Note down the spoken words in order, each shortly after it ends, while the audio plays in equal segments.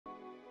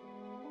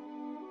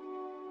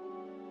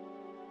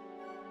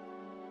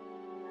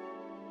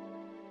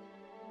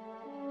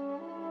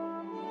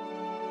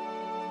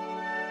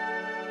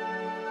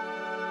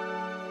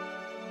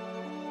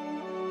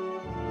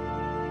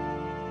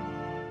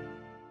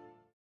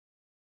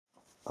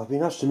I've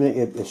been asked to make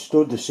a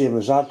stud the same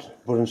as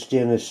that, but in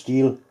stainless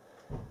steel.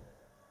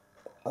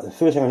 The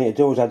first thing I need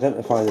to do is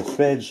identify the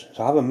threads,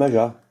 so I have a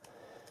measure.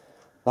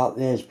 That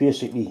there's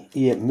basically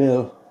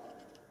 8mm,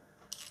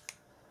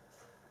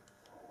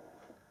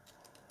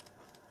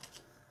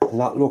 and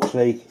that looks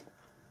like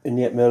an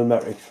 8mm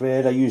metric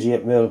thread. I use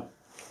 8mm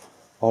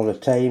all the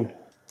time,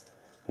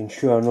 and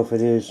sure enough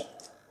it is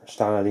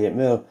standard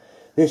 8mm.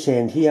 This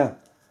end here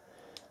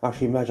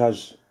actually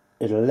measures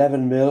at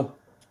 11mm,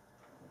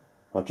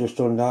 or just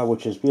under,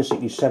 which is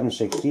basically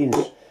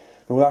 7/16.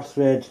 Now that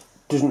thread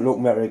doesn't look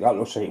metric, that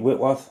looks like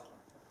Whitworth.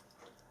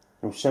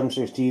 Now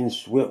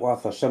 7/16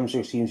 Whitworth or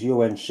 7/16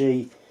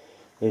 UNC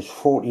is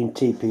 14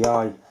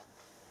 TPI.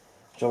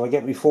 So I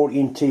get my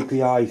 14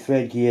 TPI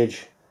thread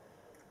gauge,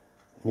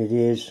 and it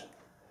is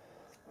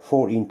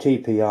 14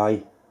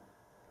 TPI,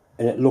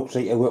 and it looks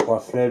like a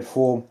Whitworth thread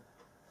form.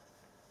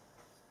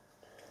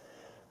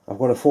 I've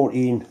got a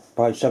 14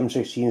 by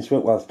 7/16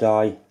 Whitworth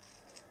die,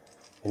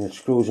 and it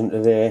screws into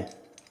there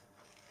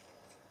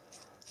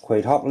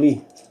quite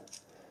happily.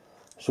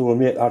 So we'll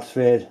make that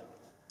thread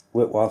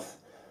Whitworth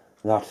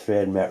and that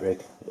thread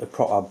metric, a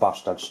proper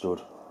bastard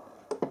stud.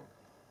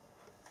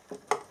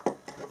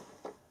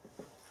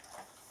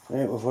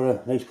 Right, we've got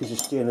a nice piece of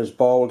stainless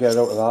bar, we'll get it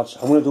out of that.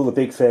 I'm going to do the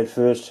big thread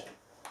first.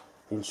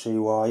 You'll see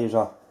why as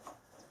I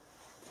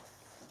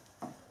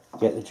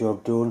get the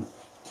job done.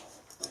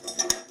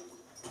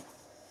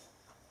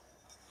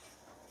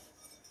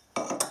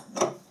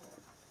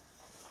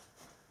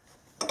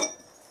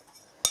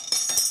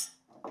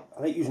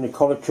 I like using a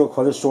collet chuck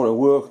for this sort of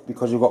work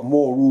because you've got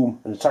more room,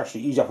 and it's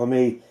actually easier for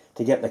me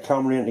to get the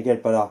camera in to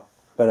get better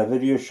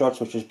video shots,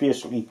 which is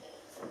basically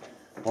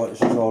what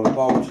this is all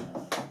about.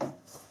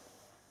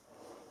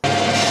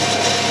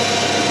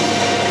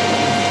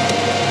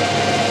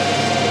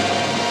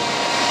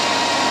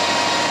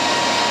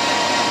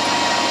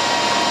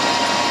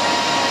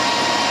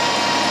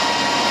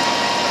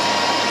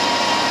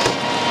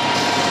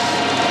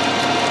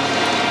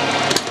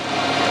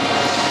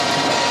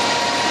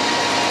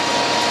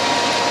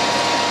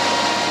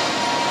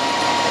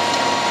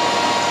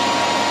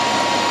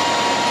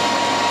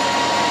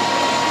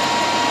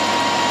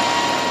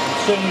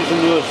 Still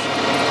using those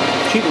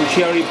cheap and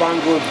cherry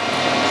Banggood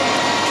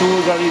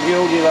tools I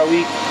reviewed the other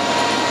week.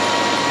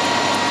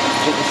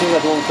 As you can see,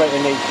 they're doing quite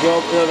a nice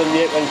job, other than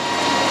making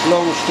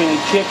long stringy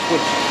chips,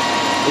 which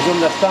is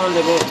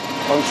understandable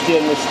on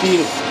stainless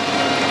steel.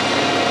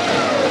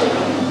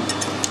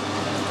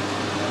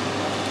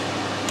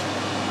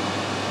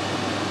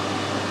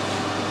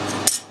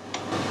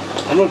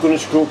 I'm not going to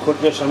screw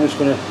cut this, I'm just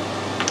going to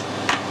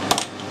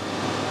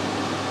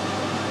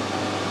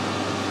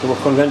do a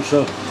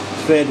conventional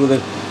thread with a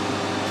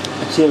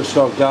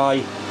tailstock die.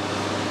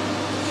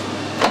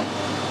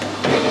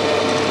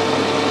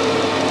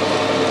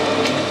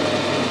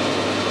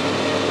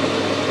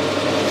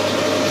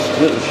 A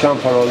little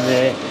chamfer on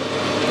there.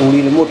 We'll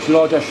need a much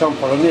larger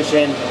chamfer on this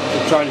end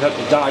to try and help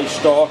the die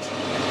start.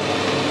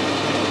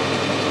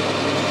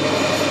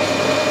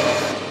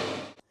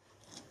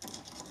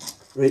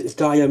 Right, the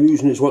die I'm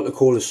using is what they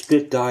call a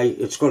split die.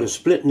 It's got a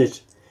split in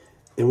it,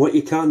 and what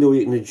you can do,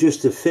 you can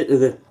adjust the fit of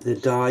the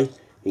die.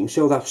 You can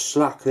see all that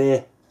slack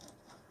there.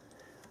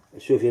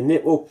 So if you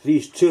nip up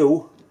these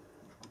two,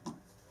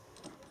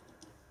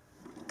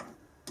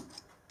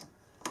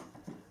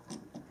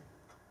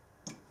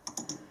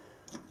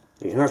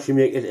 you can actually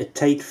make it a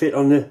tight fit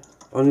on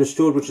the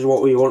stud, which is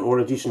what we want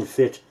a decent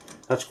fit.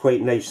 That's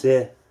quite nice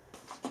there.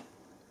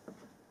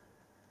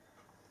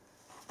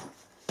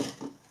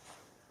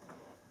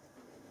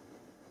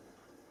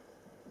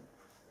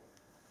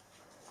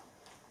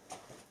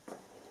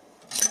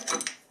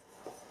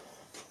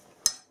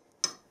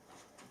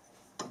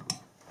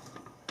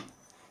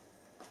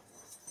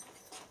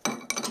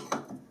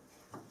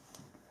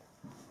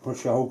 Not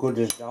sure how good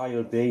this die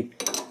will be.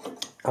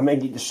 I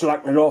might need to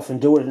slacken it off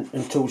and do it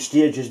in 2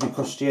 stages,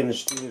 because stainless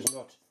steel is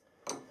not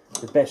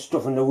the best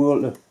stuff in the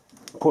world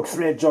to put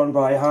threads on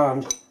by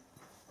hand.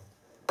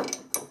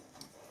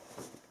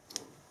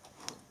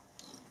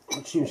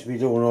 It seems to be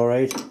doing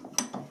alright.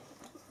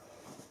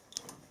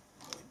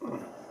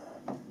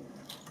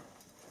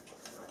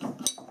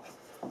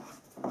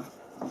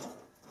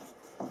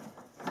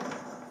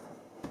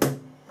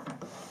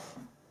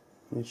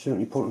 It's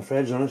certainly putting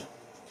threads on it.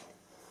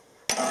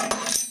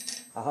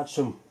 I had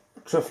some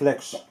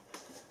Triflex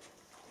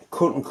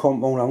cutting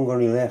compound, I haven't got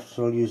any left,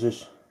 so I'll use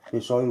this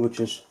oil, which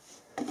is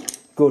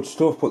good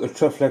stuff, but the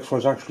Triflex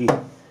was actually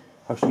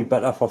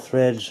better for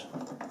threads.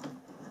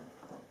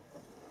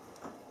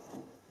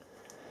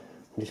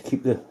 Just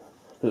keep the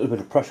little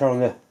bit of pressure on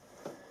the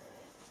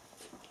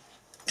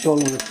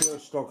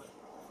tailstock,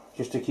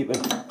 just to keep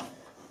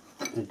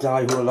the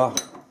die holder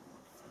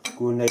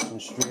going nice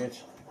and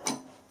straight.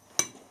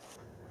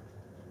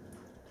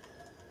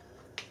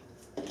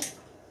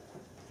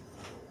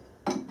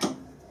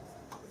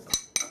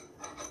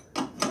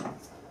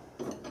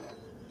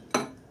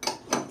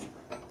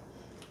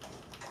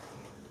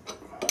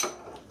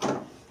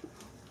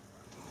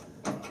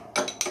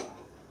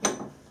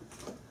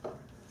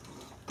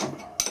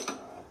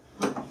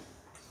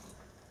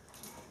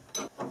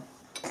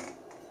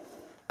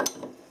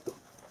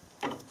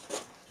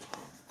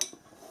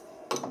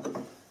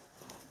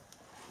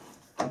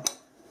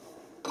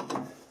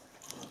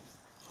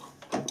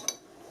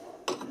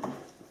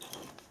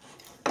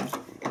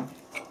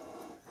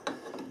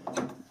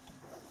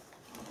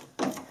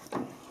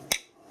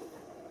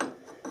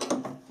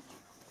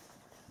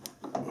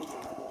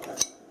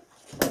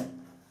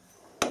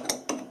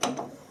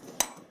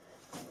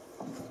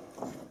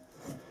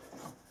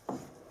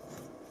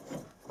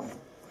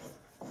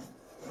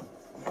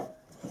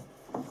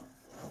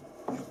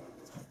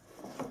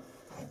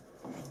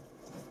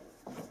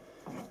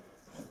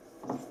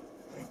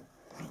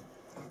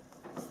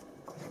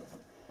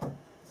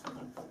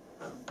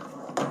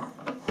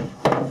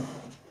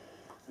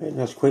 And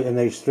that's quite a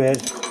nice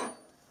thread.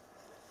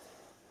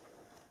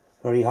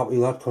 Very happy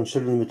with that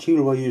considering the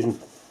material we're using.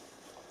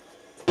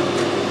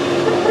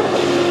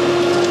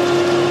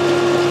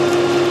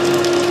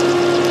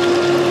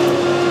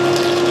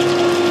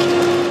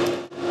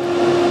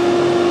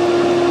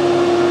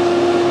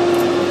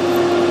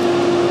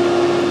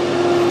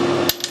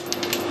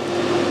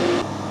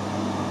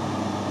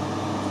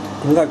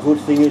 Another good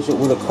thing is that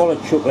with a collar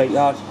chuck like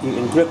that, you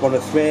can grip on a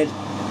thread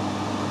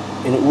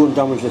and it won't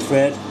damage the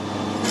thread.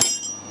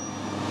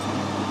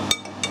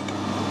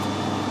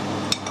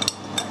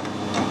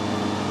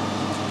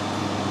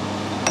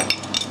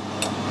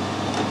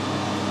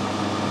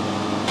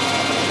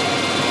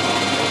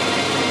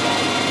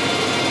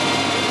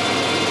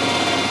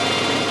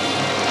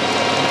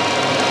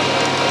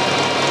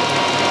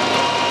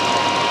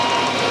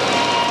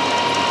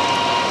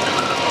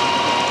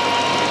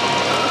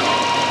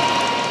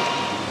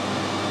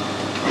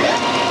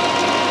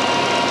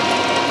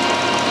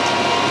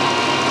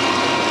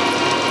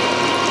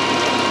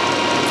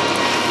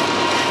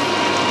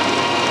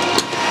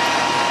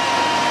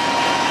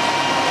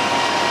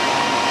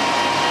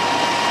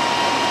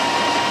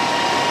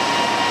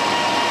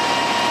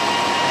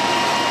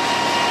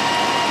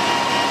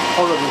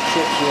 Horrible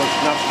chips, those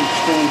nasty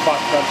stringy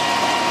bastards.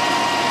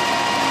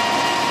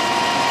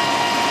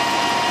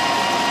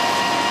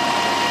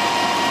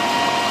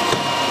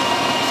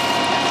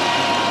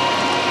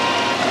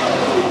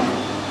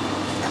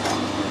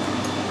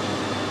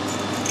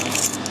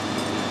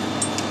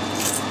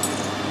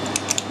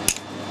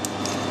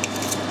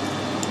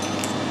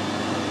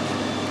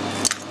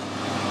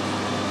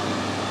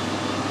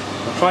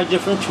 I'll try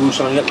different tools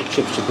so I can get the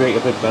chips to break a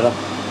bit better.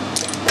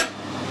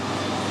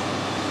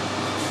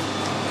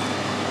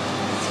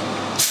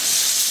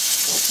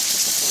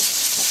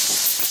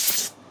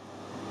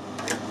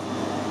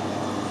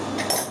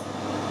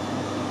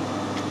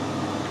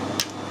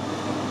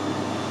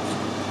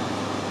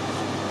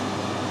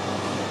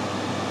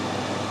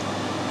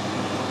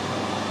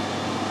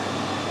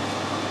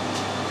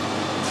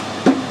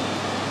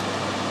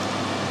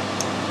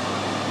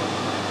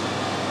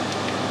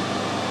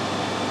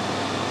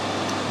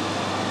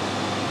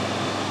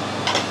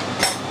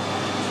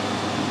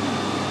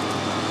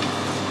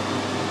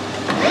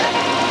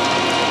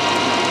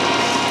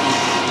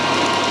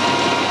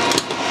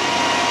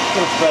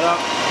 Better.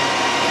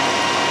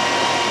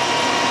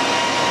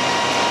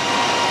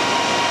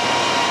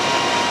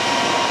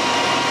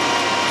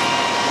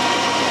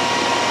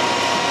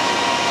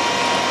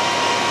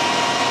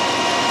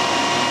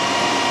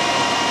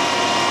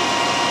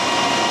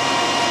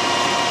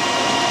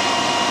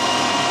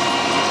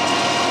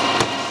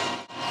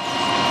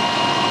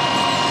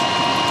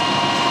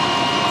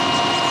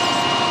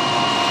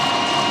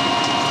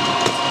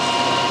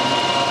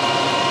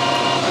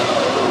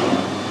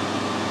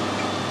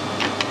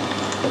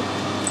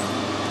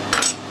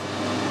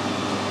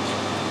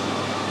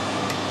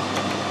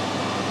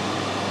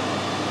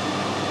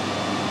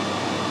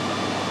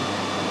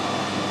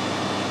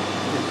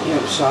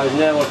 Outside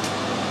now,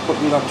 I'm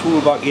putting that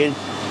tool back in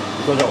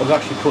because I was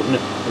actually putting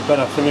a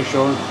better finish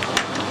on.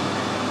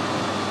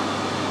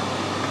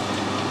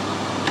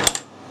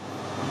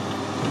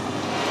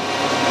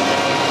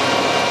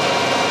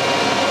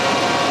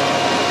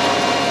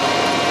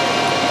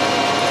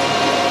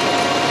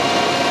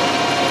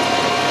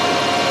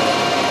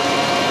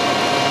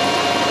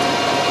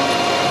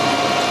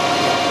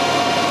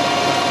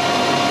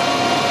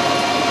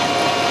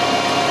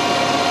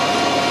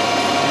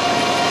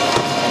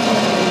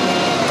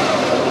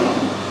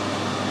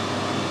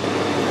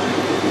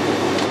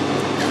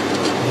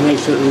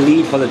 Nice little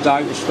lead for the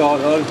die to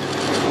start on.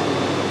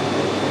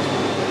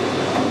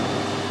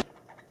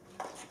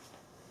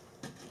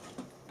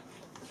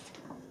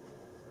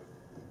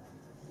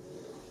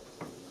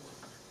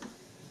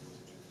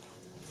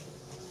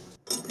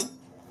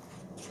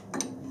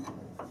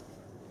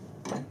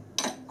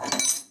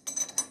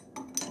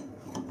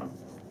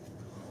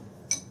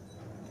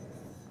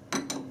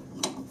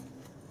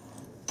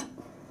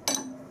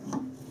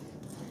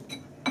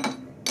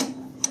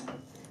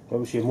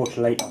 Obviously a much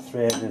lighter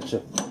thread and it's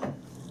a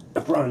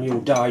brand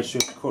new die, so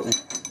it's cutting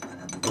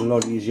a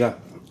lot easier.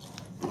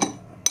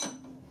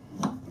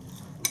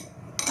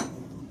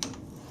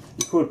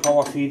 You could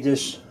power feed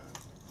this,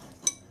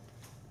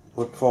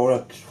 but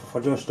for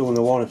just doing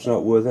the one it's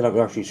not worth it. I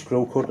could actually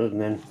screw cut it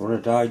and then run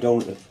a die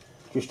down to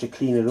just to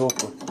clean it up.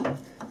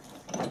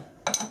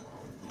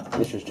 But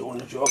this is doing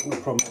the job, no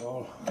problem at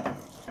all.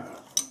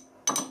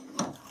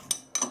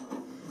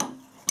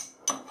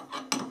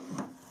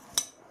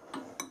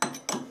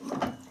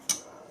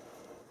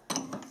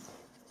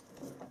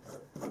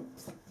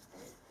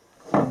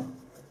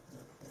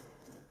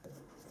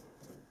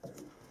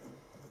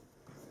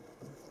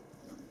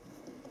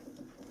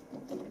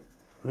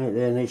 Right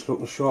there, nice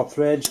looking sharp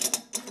threads.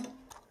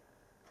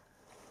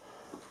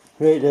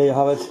 Right, there you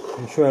have it.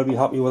 I'm sure I'll be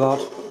happy with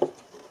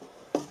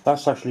that.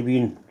 That's actually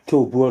been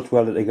two bolts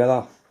welded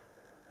together.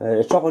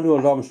 It's off a new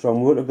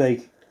Armstrong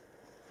motorbike.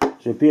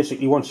 So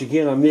basically, once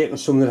again, I'm making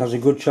something that has a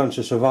good chance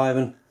of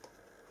surviving.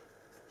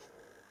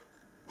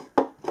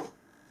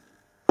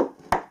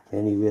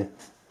 Anyway,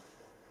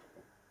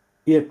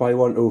 8 by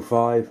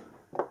 125,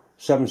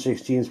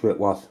 7/16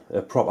 width,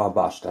 a proper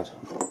bastard.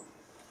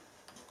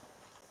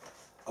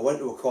 I went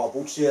to a car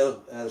boot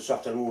sale this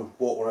afternoon,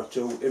 bought one or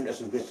two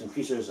interesting bits and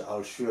pieces.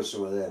 I'll show you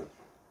some of them.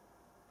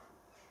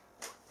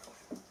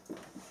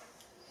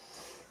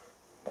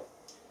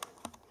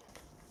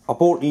 I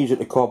bought these at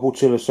the car boot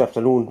sale this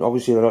afternoon.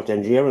 Obviously they're not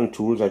engineering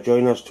tools, they're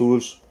joiners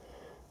tools.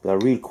 They're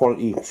real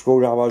quality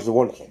screwdrivers, the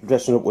ones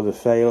dressing up with a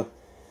file.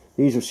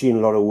 These have seen a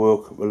lot of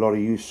work, a lot of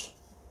use.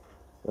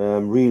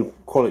 Real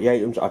quality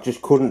items. I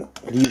just couldn't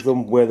leave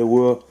them where they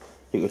were.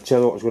 You could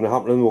tell what was going to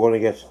happen to them. We're going to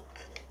get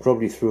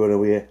probably thrown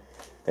away.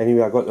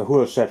 Anyway, I got the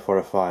whole set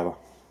for £5.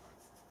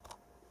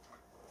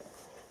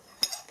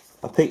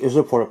 I picked this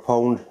up for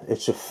 £1.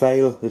 It's a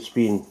file that's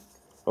been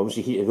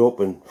obviously heated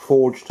up and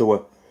forged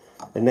to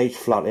a nice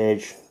flat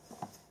edge.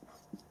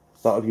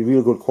 That'll be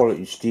real good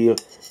quality steel.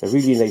 A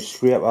really nice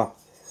scraper.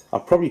 I'll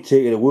probably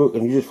take it to work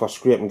and use it for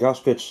scraping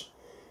gaskets.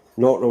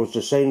 Not what I was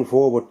designed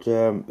for, but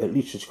at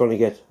least it's going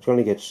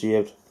to get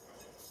saved.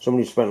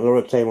 Somebody spent a lot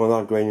of time on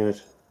that, grinding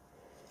it.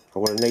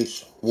 I've got a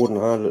nice wooden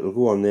handle that'll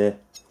go on there.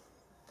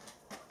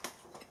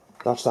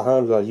 That's the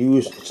handle I'll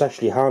use. It's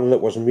actually a handle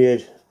that was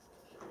made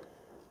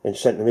and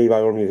sent to me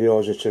by one of my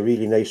viewers. It's a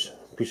really nice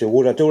piece of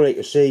wood. I don't like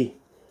to see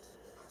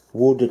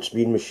wood that's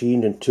been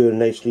machined and turned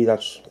nicely.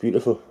 That's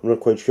beautiful. I'm not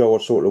quite sure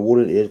what sort of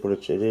wood it is, but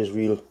it is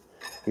real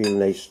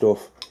nice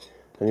stuff.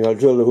 Anyway, I'll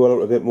drill the hole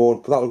out a bit more,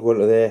 but that'll go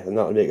into there and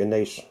that'll make a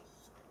nice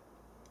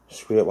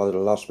scraper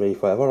that'll last me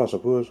forever, I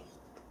suppose.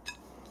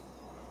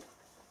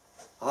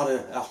 I had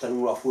an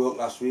afternoon off work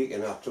last week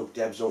and I took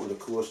Debs out to the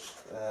coast,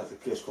 a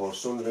place called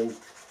Sunderland,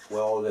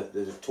 where all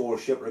the tall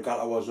ship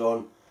regatta was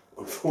on.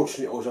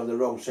 Unfortunately I was on the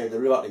wrong side of the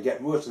river to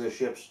get most of the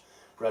ships,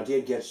 but I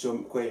did get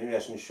some quite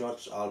interesting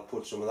shots. I'll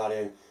put some of that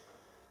in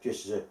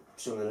just as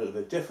something a little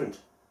bit different.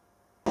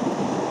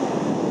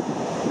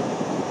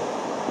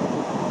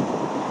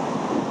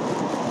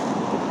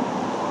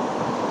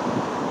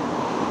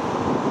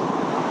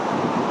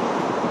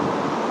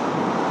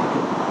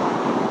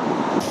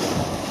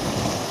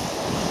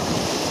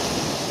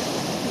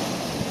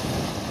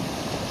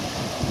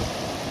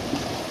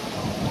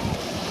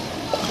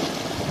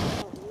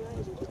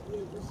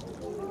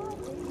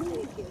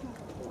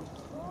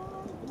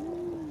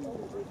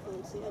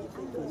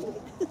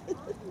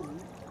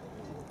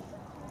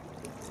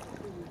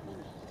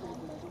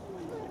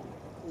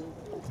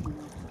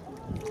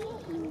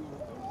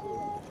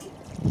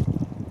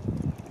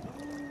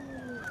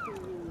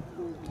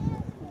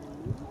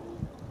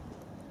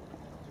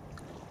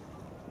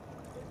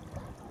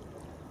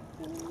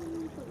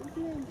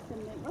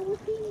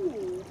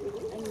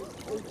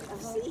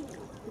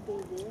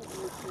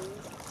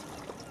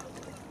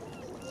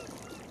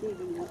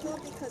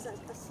 Because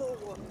I saw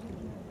one.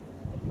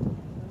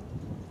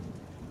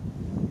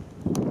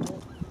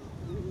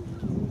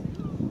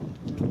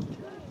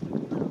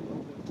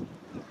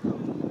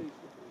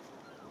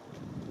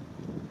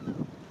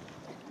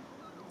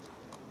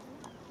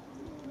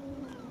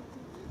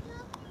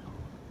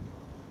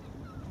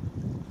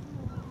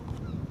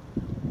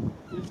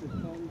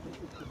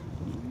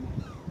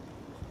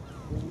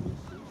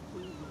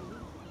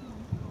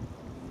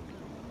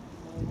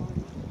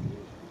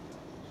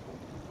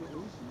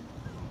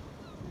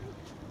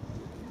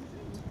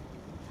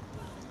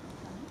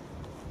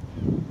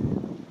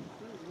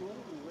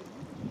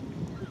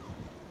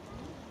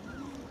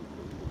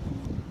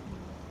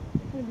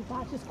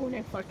 Just going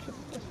in for a trip.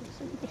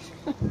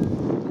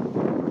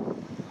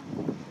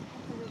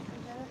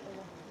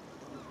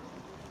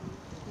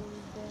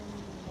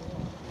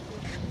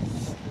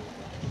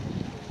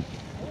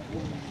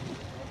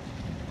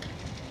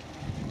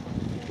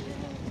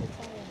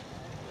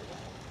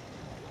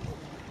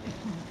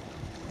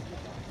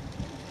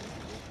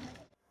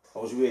 I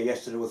was away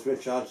yesterday with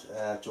Richard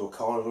to a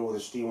carnival with a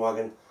steam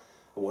wagon.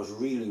 It was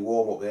really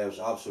warm up there. It was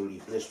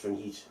absolutely blistering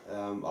heat.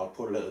 I'll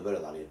put a little bit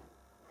of that in.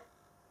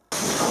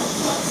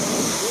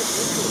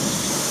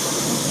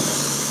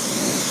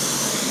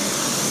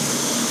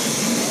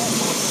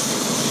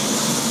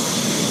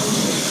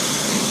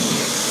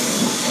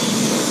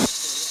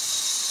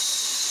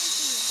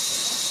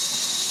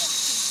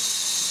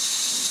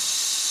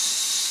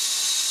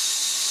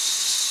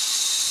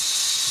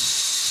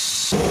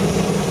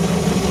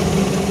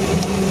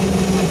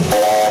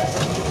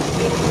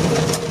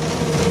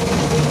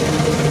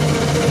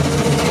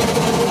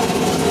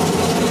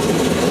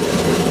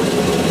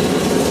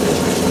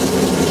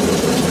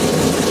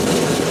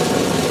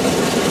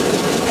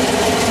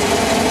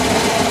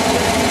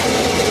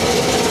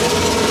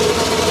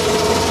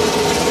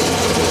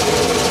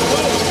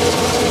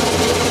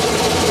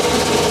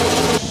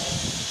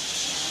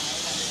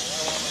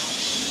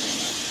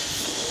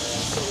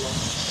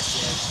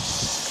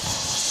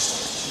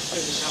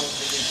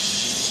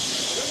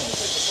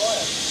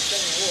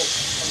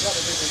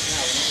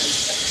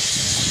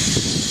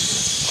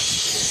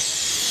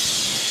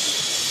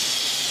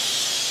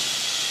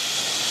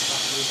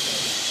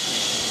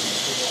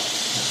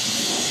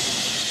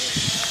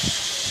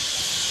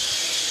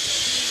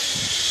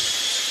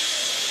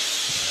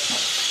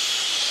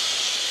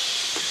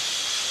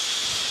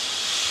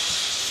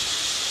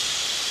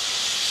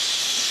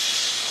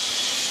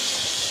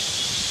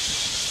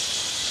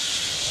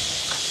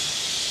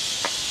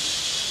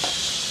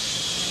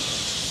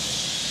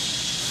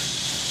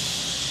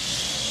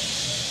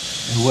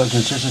 well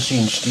consistency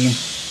and steam.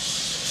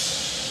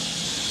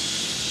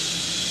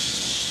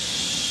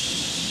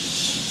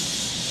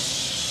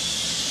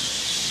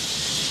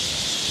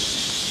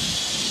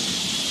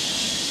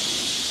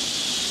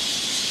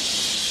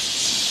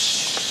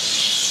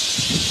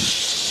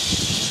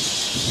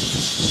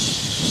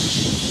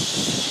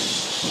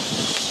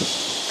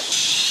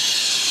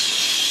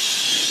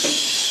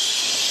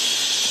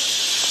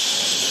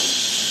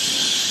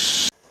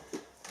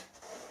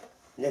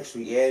 Next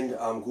weekend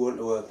I'm going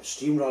to a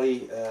steam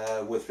rally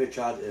with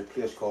Richard at a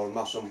place called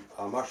Massam.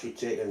 I'm actually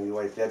taking my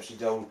wife Debsy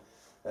down.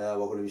 We're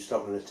going to be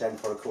stopping in a tent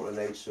for a couple of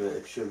nights, so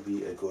it should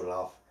be a good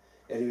laugh.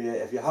 Anyway,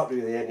 if you're happy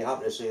with it and you're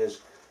happy to see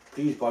us,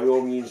 please by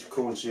all means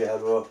come and say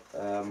hello.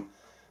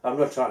 I'm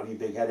not trying to be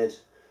big-headed,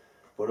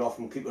 but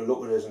often people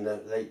look at us and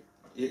like,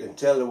 you can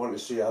tell they want to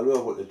say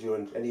hello what they're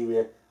doing.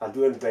 Anyway, I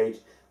do invite.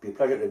 It'll be a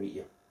pleasure to meet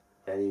you.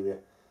 Anyway,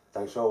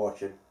 thanks for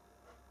watching.